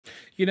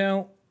You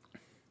know,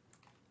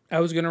 I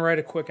was going to write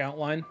a quick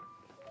outline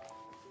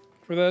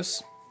for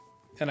this,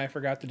 and I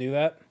forgot to do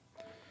that.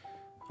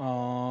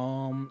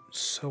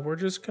 So we're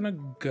just going to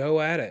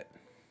go at it.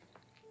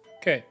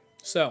 Okay,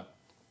 so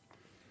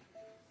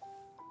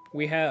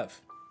we have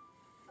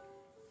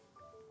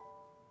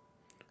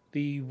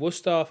the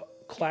Wusthof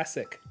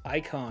Classic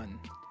Ikon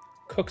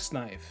cook's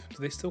knife. Do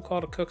they still call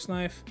it a cook's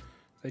knife?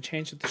 They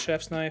changed it to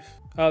chef's knife.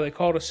 Oh, they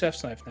call it a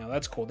chef's knife now.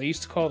 That's cool. They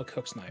used to call it a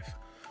cook's knife.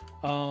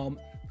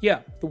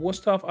 Yeah, the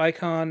Wusthof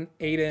Ikon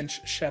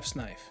 8-inch chef's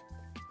knife.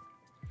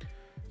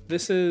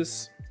 This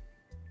is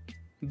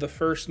the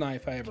first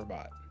knife I ever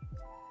bought.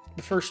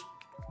 The first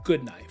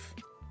good knife.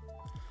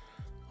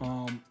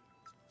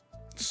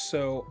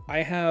 So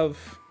I have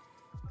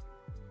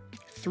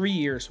 3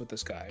 years with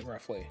this guy,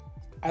 roughly.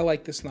 I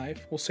like this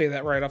knife. We'll say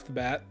that right off the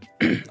bat.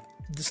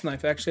 This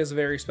knife actually has a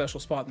very special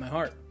spot in my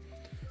heart,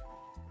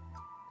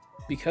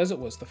 because it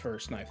was the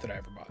first knife that I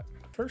ever bought.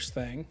 First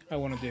thing I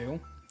want to do,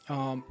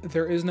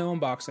 there is no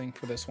unboxing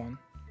for this one.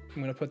 I'm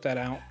going to put that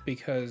out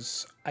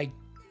because I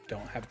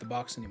don't have the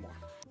box anymore.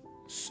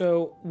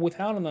 So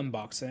without an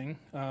unboxing,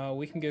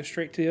 we can go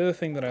straight to the other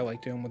thing that I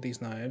like doing with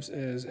these knives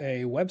is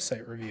a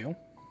website review.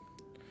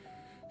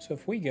 So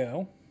if we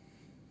go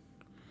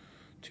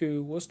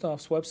to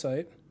Wustof's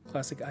website,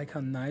 Classic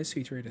Ikon knives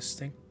feature a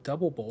distinct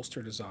double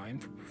bolster design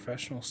for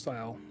professional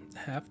style,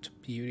 heft,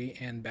 beauty,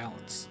 and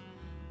balance.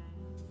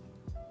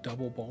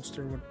 Double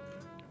bolster? What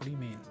do you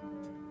mean?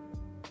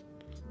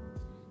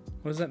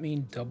 What does that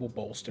mean, double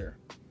bolster?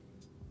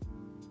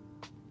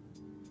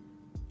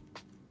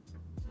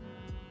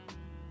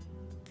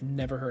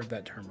 Never heard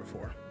that term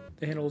before.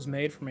 The handle is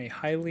made from a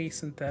highly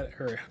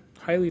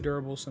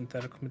durable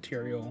synthetic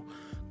material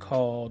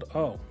called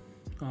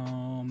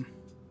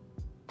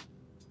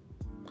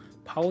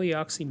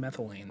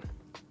polyoxymethylene.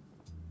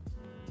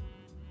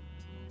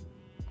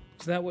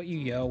 Is that what you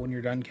yell when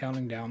you're done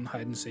counting down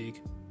hide and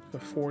seek? A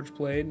forged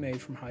blade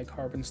made from high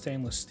carbon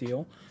stainless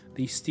steel.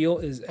 The steel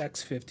is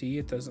X50.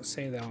 It doesn't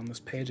say that on this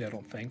page, I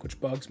don't think, which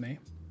bugs me.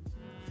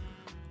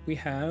 We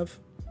have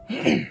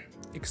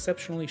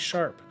exceptionally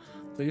sharp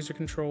laser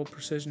controlled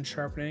precision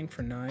sharpening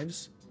for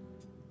knives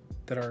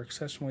that are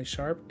exceptionally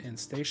sharp and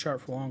stay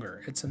sharp for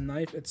longer. It's a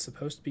knife, it's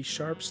supposed to be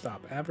sharp.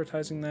 Stop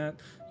advertising that.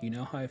 You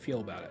know how I feel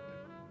about it.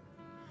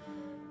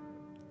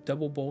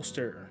 Double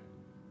bolster.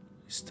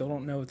 Still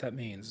don't know what that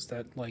means. Is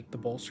that like the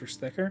bolster's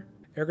thicker?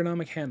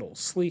 Ergonomic handles.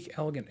 Sleek,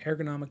 elegant,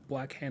 ergonomic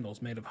black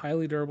handles made of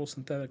highly durable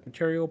synthetic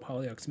material,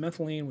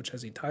 polyoxymethylene, which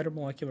has a tighter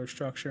molecular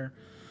structure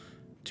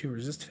to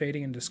resist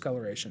fading and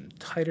discoloration.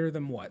 Tighter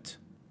than what?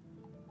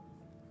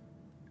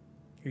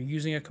 You're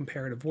using a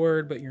comparative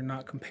word, but you're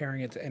not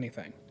comparing it to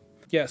anything.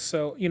 Yes,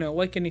 so, you know,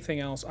 like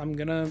anything else, I'm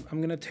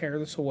gonna tear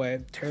this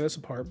away, tear this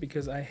apart,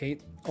 because I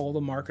hate all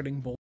the marketing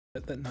bullshit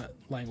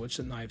language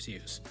that knives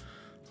use.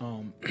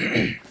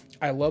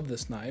 I love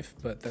this knife,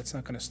 but that's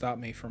not going to stop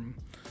me from,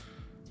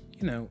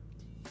 you know,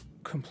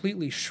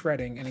 completely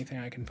shredding anything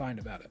I can find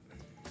about it.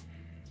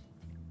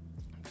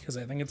 Because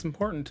I think it's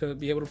important to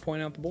be able to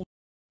point out the bullshit.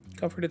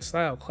 Comforted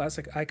style.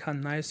 Classic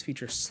Ikon knives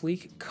feature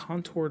sleek,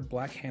 contoured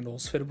black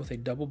handles fitted with a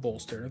double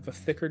bolster, the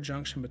thicker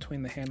junction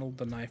between the handle and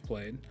the knife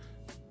blade.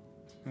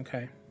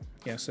 Okay.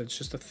 Yes, it's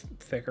just a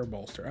thicker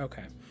bolster.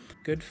 Okay.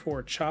 Good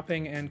for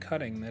chopping and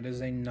cutting. That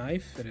is a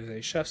knife. It is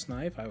a chef's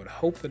knife. I would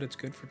hope that it's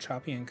good for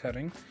chopping and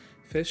cutting.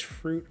 Fish,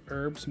 fruit,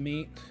 herbs,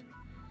 meat.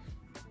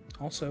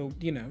 Also,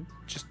 you know,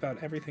 just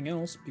about everything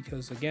else,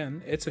 because,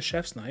 again, it's a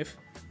chef's knife.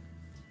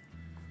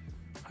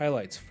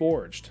 Highlights.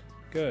 Forged.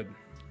 Good.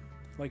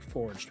 I like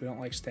forged. We don't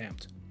like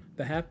stamped.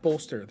 The half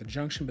bolster. The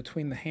junction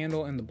between the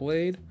handle and the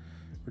blade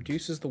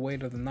reduces the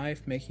weight of the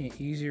knife, making it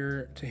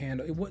easier to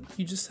handle. What?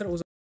 You just said it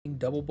was a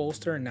double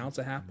bolster, and now it's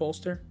a half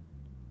bolster?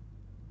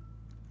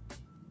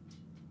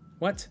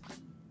 What?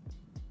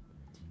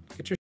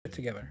 Get your shit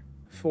together.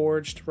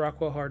 Forged,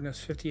 Rockwell hardness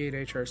 58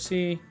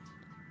 HRC.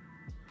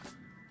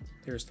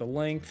 There's the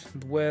length,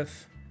 the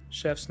width,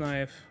 chef's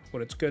knife,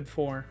 what it's good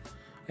for.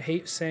 I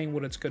hate saying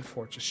what it's good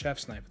for. It's a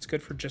chef's knife. It's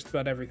good for just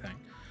about everything.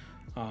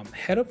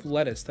 Head of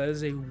lettuce. That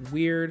is a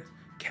weird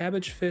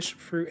cabbage, fish,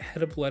 fruit,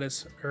 head of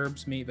lettuce,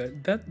 herbs, meat.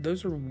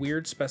 Those are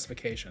weird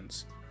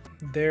specifications.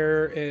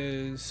 There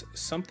is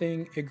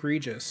something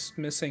egregious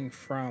missing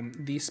from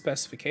these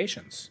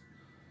specifications.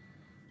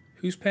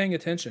 Who's paying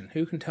attention?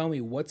 Who can tell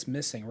me what's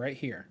missing right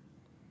here?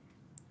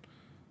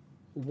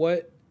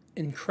 What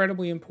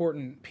incredibly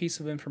important piece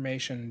of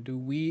information do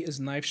we as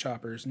knife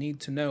shoppers need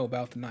to know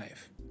about the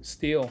knife?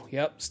 Steel.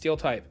 Yep, steel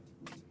type.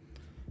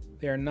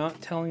 They are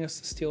not telling us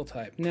the steel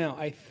type. Now,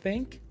 I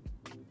think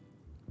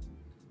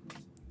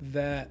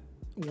that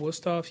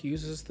Wusthof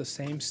uses the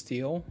same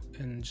steel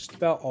in just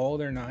about all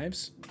their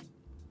knives.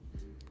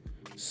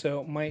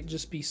 So it might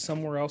just be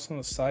somewhere else on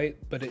the site,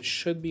 but it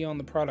should be on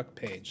the product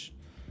page.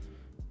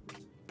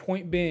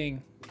 Point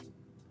being,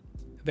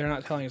 they're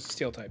not telling us the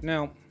steel type.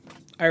 Now,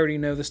 I already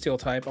know the steel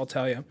type, I'll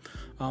tell you.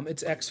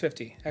 It's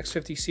X50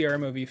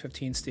 CRMO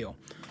V15 steel.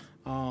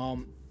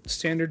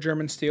 Standard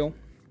German steel,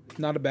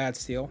 not a bad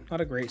steel,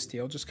 not a great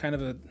steel, just kind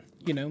of a,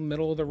 you know,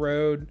 middle of the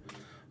road,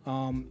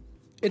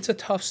 It's a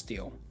tough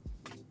steel,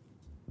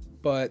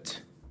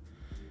 but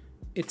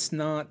it's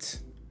not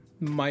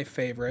my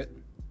favorite.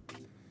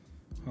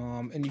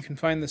 And you can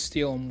find the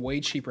steel in way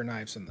cheaper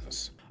knives than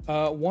this.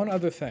 One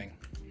other thing,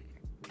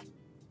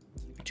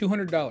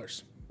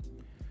 $200.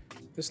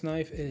 This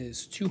knife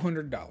is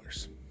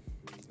 $200.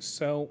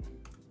 So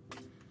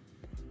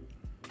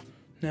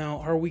now,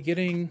 are we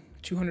getting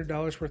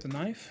 $200 worth of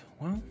knife?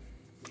 Well,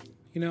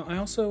 you know, I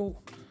also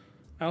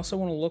want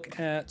to look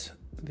at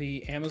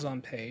the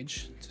Amazon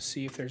page to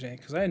see if there's any,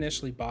 because I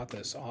initially bought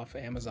this off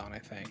Amazon, I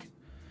think.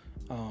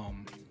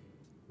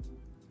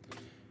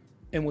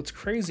 And what's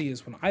crazy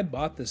is when I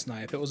bought this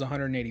knife, it was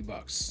 180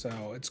 bucks.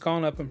 So it's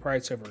gone up in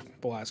price over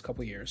the last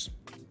couple years.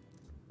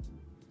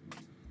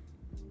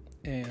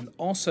 And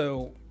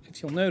also,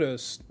 if you'll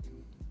notice,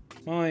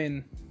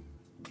 mine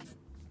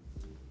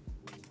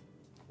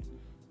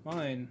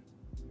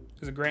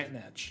is a Grant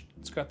Edge.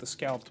 It's got the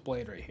scalloped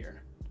blade right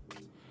here.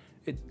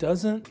 It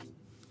doesn't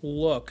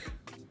look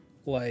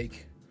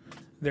like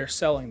they're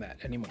selling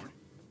that anymore.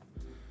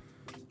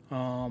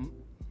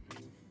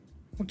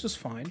 Which is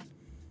fine.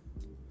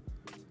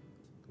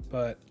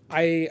 But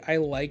I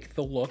like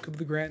the look of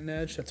the Grant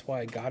Edge. That's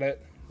why I got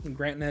it. The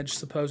Grant Edge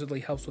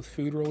supposedly helps with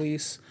food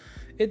release.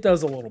 It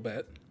does a little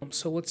bit.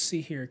 So let's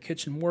see here.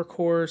 Kitchen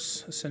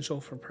workhorse, essential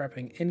for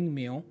prepping any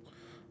meal.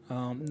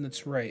 And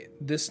that's right.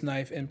 This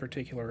knife in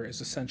particular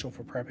is essential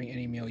for prepping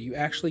any meal. You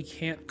actually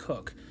can't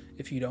cook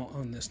if you don't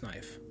own this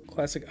knife.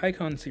 Classic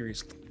Ikon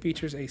series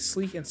features a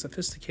sleek and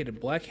sophisticated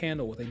black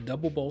handle with a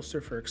double bolster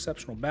for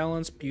exceptional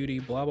balance, beauty,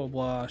 blah, blah,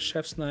 blah.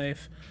 Chef's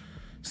knife.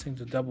 This thing's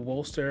a double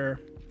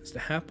bolster. Is it a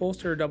half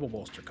bolster or double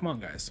bolster? Come on,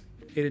 guys.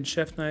 Dayton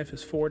chef knife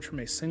is forged from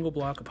a single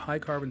block of high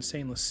carbon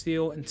stainless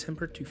steel and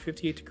tempered to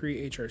 58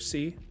 degree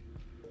HRC.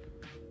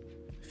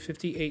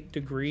 58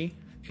 degree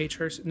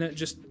HRC? No,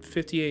 just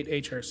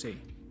 58 HRC.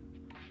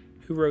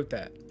 Who wrote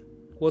that?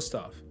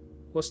 Wusthof.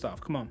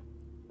 Wusthof, come on.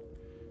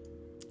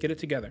 Get it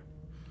together.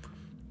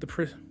 The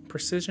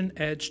Precision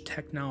Edge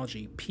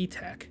Technology,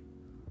 P-Tech,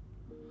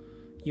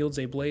 yields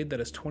a blade that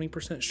is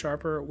 20%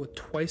 sharper with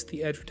twice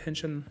the edge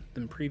retention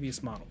than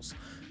previous models.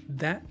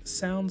 That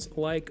sounds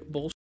like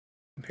bullshit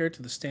compared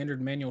to the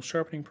standard manual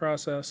sharpening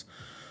process.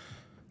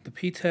 The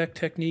P-Tech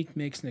technique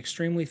makes an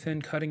extremely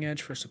thin cutting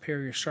edge for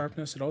superior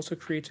sharpness. It also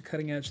creates a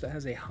cutting edge that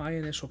has a high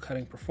initial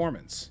cutting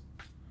performance.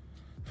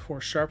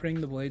 For sharpening,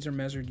 the blades are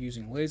measured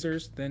using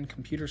lasers. Then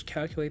computers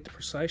calculate the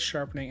precise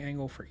sharpening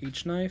angle for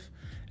each knife.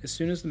 As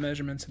soon as the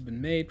measurements have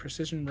been made,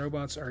 precision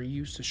robots are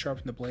used to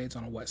sharpen the blades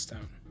on a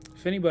whetstone.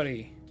 If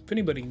anybody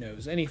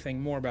knows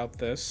anything more about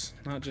this,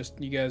 not just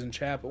you guys in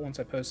chat, but once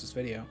I post this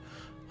video,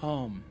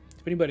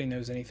 if anybody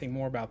knows anything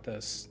more about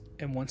this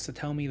and wants to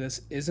tell me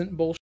this isn't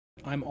bullshit,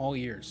 I'm all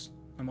ears.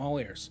 I'm all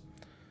ears.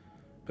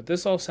 But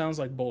this all sounds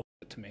like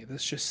bullshit to me.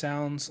 This just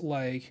sounds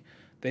like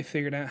they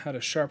figured out how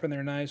to sharpen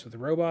their knives with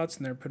robots,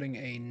 and they're putting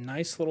a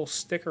nice little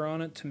sticker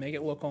on it to make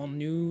it look all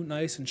new,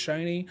 nice, and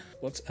shiny.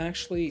 Let's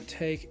actually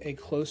take a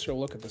closer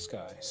look at this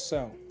guy.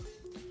 So,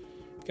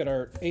 got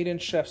our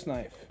 8-inch chef's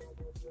knife.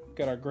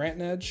 Got our Grant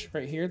Edge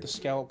right here, the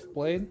scalloped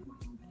blade.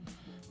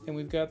 And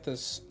we've got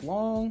this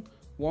long,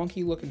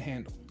 wonky looking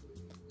handle.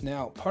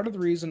 Now, part of the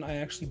reason I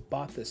actually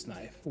bought this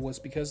knife was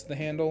because of the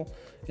handle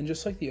and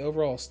just like the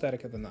overall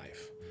aesthetic of the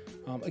knife.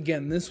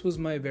 Again, this was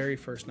my very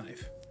first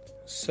knife.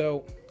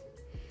 So,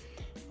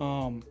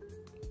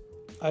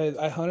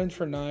 I hunted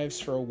for knives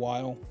for a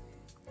while,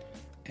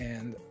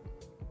 and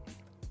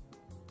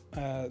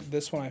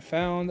this one I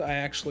found. I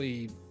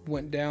actually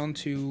went down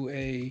to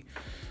a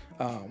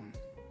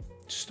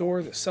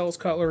store that sells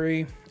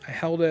cutlery. I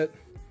held it,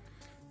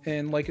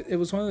 and like it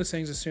was one of those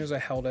things. As soon as I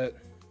held it,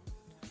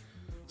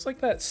 it's like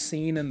that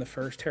scene in the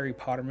first Harry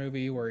Potter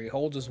movie where he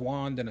holds his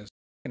wand and his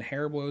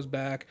hair blows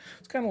back.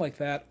 It's kind of like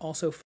that.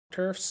 Also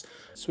turfs.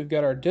 So we've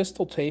got our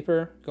distal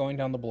taper going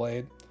down the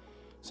blade,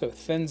 so it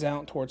thins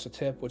out towards the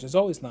tip, which is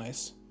always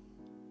nice.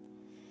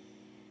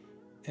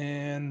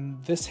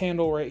 And this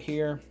handle right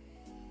here,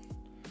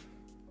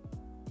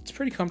 it's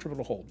pretty comfortable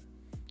to hold.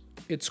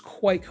 It's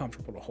quite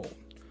comfortable to hold.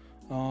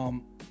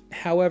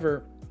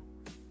 However,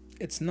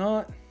 it's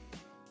not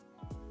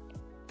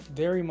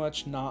very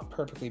much not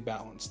perfectly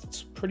balanced.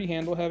 It's pretty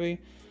handle heavy.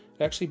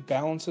 It actually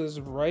balances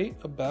right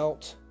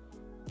about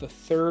the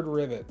third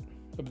rivet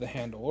of the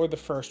handle, or the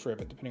first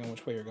rivet, depending on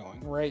which way you're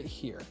going, right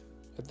here.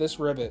 But this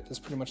rivet is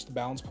pretty much the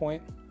balance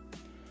point.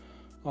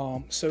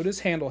 So it is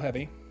handle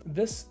heavy.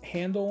 This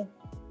handle,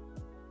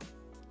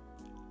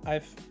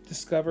 I've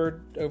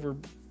discovered over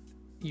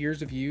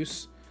years of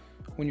use,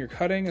 when you're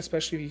cutting,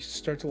 especially if you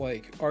start to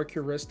like arc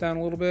your wrist down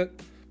a little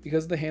bit,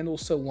 because the handle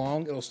is so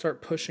long, it'll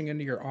start pushing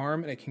into your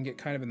arm and it can get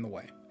kind of in the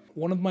way.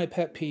 One of my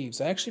pet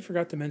peeves, I actually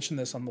forgot to mention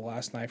this on the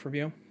last knife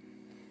review,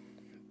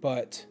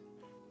 but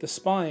the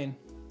spine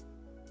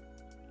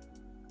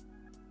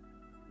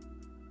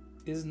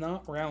is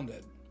not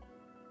rounded.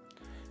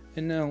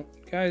 And now,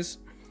 guys,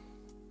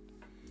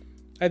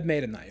 I've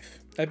made a knife.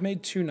 I've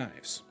made 2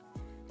 knives.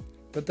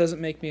 That doesn't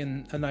make me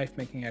a knife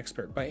making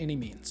expert by any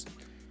means.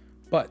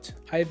 But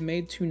I've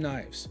made 2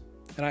 knives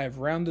and I have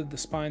rounded the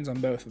spines on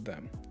both of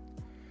them.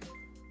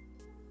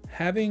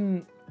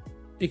 Having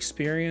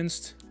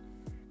experienced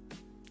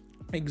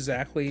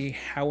exactly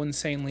how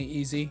insanely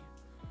easy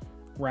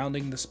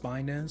rounding the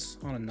spine is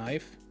on a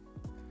knife,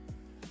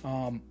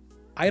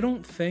 I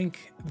don't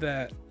think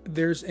that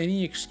there's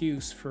any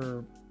excuse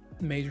for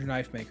major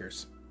knife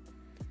makers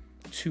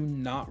to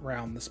not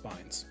round the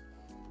spines.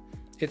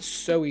 It's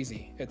so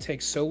easy. It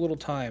takes so little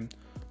time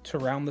to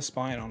round the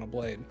spine on a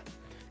blade,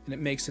 and it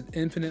makes it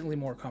infinitely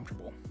more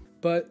comfortable.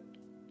 But,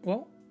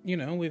 well, you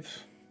know,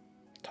 we've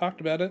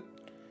talked about it.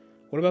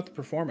 What about the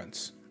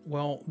performance?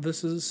 Well,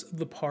 this is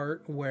the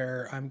part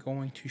where I'm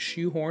going to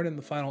shoehorn in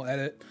the final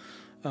edit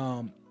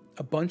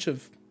a bunch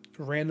of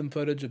random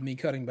footage of me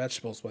cutting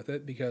vegetables with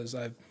it, because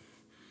I've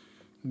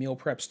meal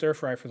prep stir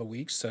fry for the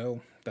week,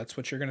 so that's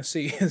what you're going to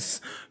see is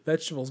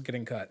vegetables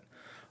getting cut.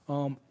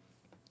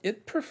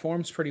 It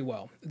performs pretty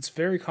well. It's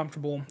very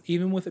comfortable,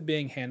 even with it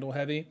being handle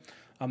heavy.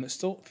 It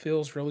still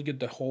feels really good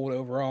to hold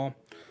overall.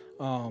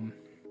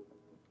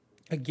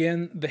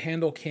 Again, the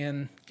handle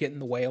can get in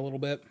the way a little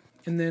bit.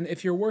 And then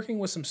if you're working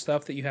with some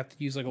stuff that you have to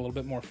use like a little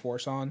bit more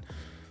force on,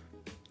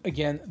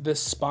 again,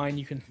 this spine,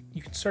 you can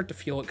start to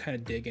feel it kind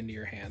of dig into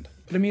your hand.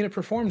 But I mean, it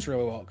performs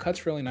really well. It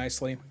cuts really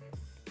nicely.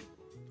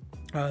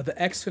 The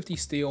X50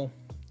 steel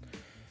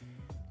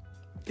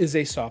is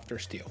a softer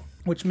steel,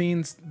 which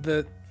means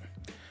that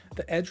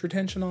the edge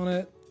retention on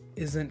it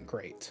isn't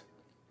great.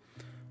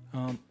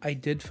 I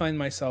did find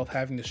myself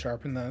having to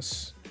sharpen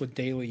this with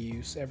daily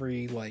use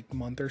every like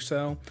month or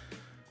so.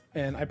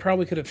 And I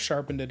probably could have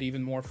sharpened it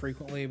even more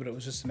frequently, but it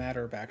was just a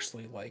matter of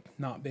actually like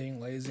not being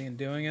lazy and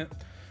doing it.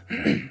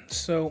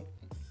 So,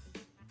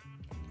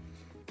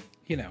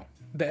 you know,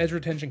 the edge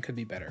retention could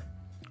be better.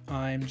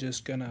 I'm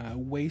just gonna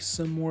waste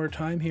some more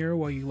time here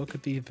while you look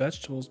at the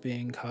vegetables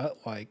being cut,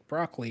 like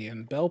broccoli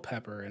and bell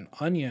pepper and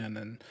onion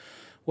and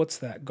what's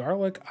that,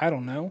 garlic? I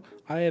don't know.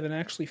 I haven't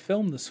actually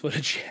filmed this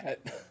footage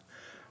yet.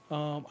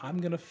 I'm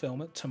gonna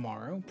film it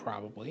tomorrow,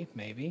 probably,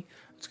 maybe.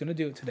 I was gonna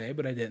do it today,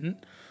 but I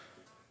didn't.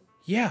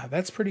 Yeah,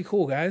 that's pretty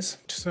cool, guys.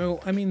 So,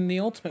 I mean, the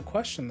ultimate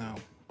question, though,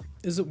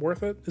 is it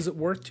worth it? Is it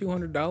worth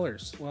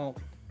 $200? Well,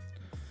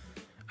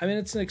 I mean,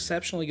 it's an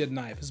exceptionally good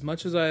knife. As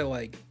much as I,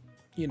 like,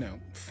 you know,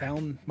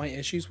 found my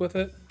issues with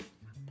it,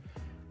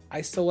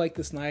 I still like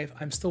this knife.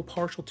 I'm still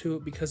partial to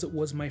it because it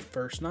was my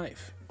first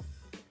knife.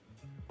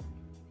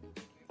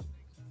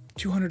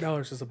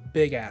 $200 is a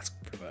big ask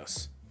for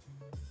this.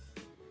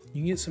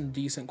 You can get some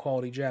decent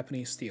quality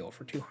Japanese steel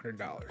for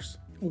 $200.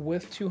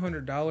 With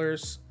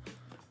 $200,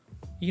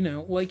 you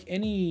know, like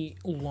any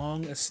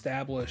long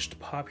established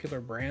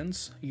popular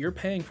brands, you're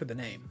paying for the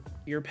name.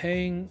 You're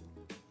paying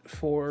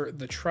for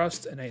the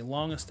trust in a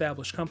long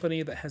established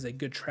company that has a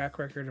good track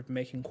record of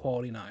making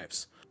quality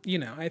knives. You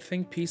know, I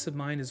think peace of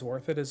mind is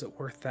worth it. Is it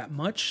worth that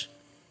much?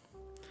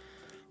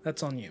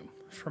 That's on you.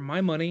 For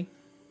my money,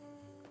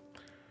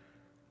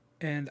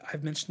 and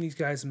I've mentioned these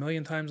guys a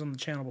million times on the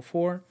channel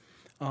before,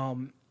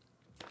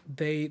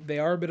 they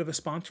are a bit of a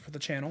sponsor for the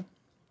channel,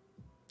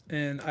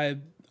 and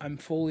I'm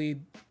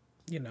fully,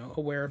 you know,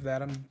 aware of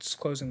that. I'm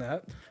disclosing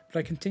that, but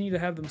I continue to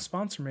have them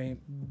sponsor me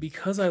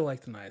because I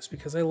like the knives,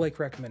 because I like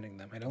recommending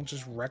them. I don't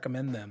just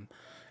recommend them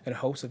in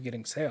hopes of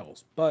getting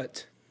sales.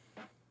 But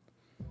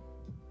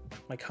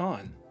my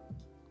Con,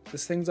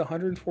 this thing's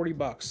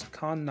 $140,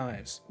 Con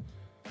knives,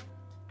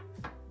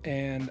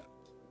 and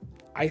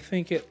I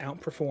think it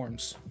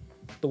outperforms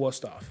the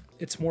Wusthof.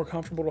 It's more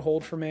comfortable to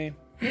hold for me.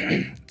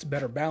 It's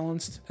better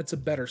balanced. It's a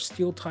better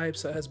steel type,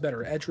 so it has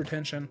better edge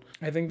retention.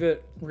 I think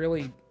that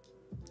really,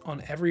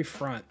 on every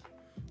front,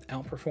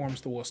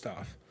 outperforms the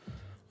Wusthof.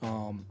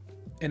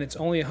 And it's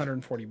only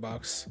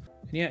 $140. And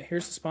yeah,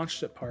 here's the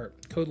sponsorship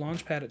part. Code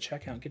Launchpad at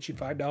checkout gets you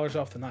 $5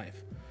 off the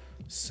knife.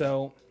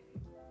 So,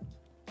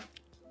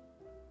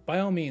 by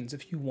all means,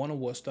 if you want a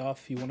Wusthof,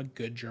 if you want a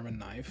good German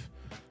knife,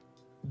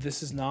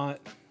 this is not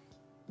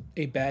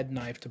a bad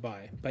knife to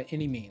buy by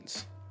any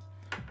means.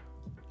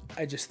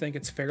 I just think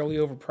it's fairly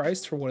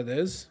overpriced for what it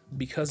is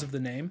because of the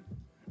name,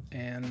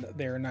 and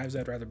they're knives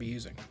I'd rather be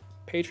using.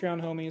 Patreon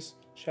homies,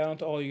 shout out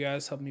to all you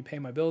guys helping me pay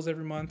my bills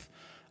every month.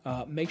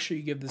 Make sure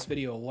you give this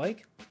video a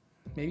like,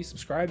 maybe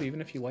subscribe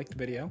even if you like the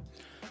video.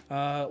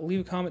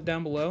 Leave a comment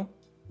down below.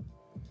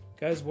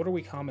 Guys, what are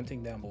we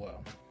commenting down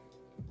below?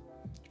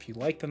 If you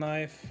like the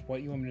knife,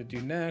 what you want me to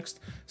do next,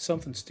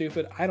 something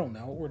stupid, I don't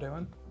know what we're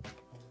doing.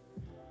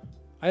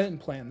 I didn't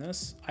plan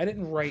this. I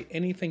didn't write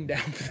anything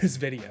down for this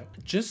video.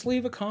 Just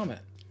leave a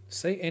comment.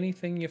 Say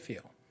anything you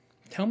feel.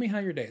 Tell me how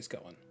your day's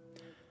going.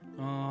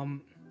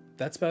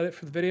 That's about it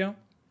for the video.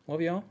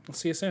 Love y'all. I'll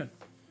see you soon.